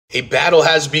A battle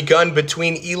has begun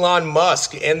between Elon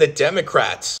Musk and the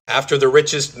Democrats after the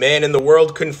richest man in the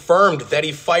world confirmed that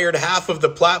he fired half of the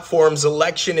platform's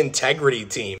election integrity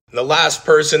team. The last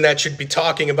person that should be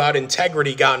talking about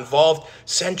integrity got involved,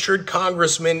 censured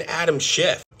Congressman Adam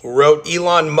Schiff, who wrote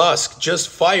Elon Musk just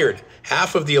fired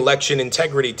half of the election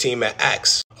integrity team at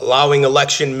X. Allowing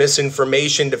election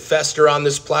misinformation to fester on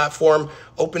this platform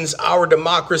opens our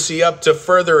democracy up to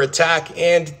further attack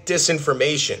and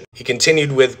disinformation. He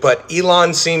continued with, but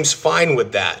Elon seems fine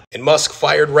with that. And Musk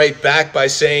fired right back by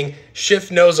saying,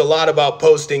 Schiff knows a lot about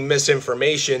posting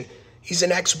misinformation. He's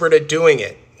an expert at doing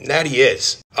it. And that he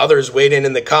is. Others weighed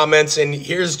in the comments, and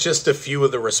here's just a few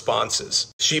of the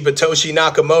responses. Shibatoshi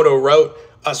Nakamoto wrote,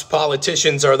 us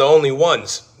politicians are the only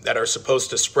ones that are supposed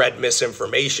to spread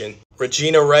misinformation.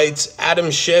 Regina writes,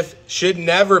 Adam Schiff should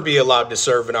never be allowed to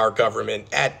serve in our government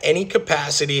at any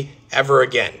capacity ever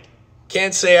again.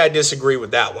 Can't say I disagree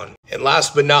with that one. And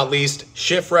last but not least,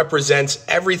 Schiff represents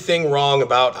everything wrong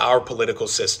about our political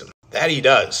system. That he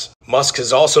does. Musk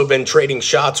has also been trading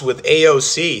shots with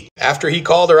AOC after he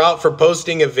called her out for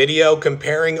posting a video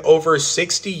comparing over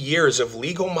 60 years of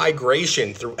legal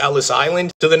migration through Ellis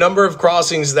Island to the number of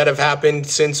crossings that have happened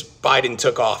since Biden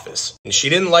took office. And she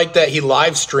didn't like that he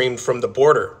live streamed from the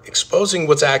border, exposing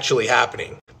what's actually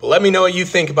happening. But let me know what you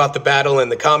think about the battle in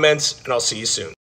the comments, and I'll see you soon.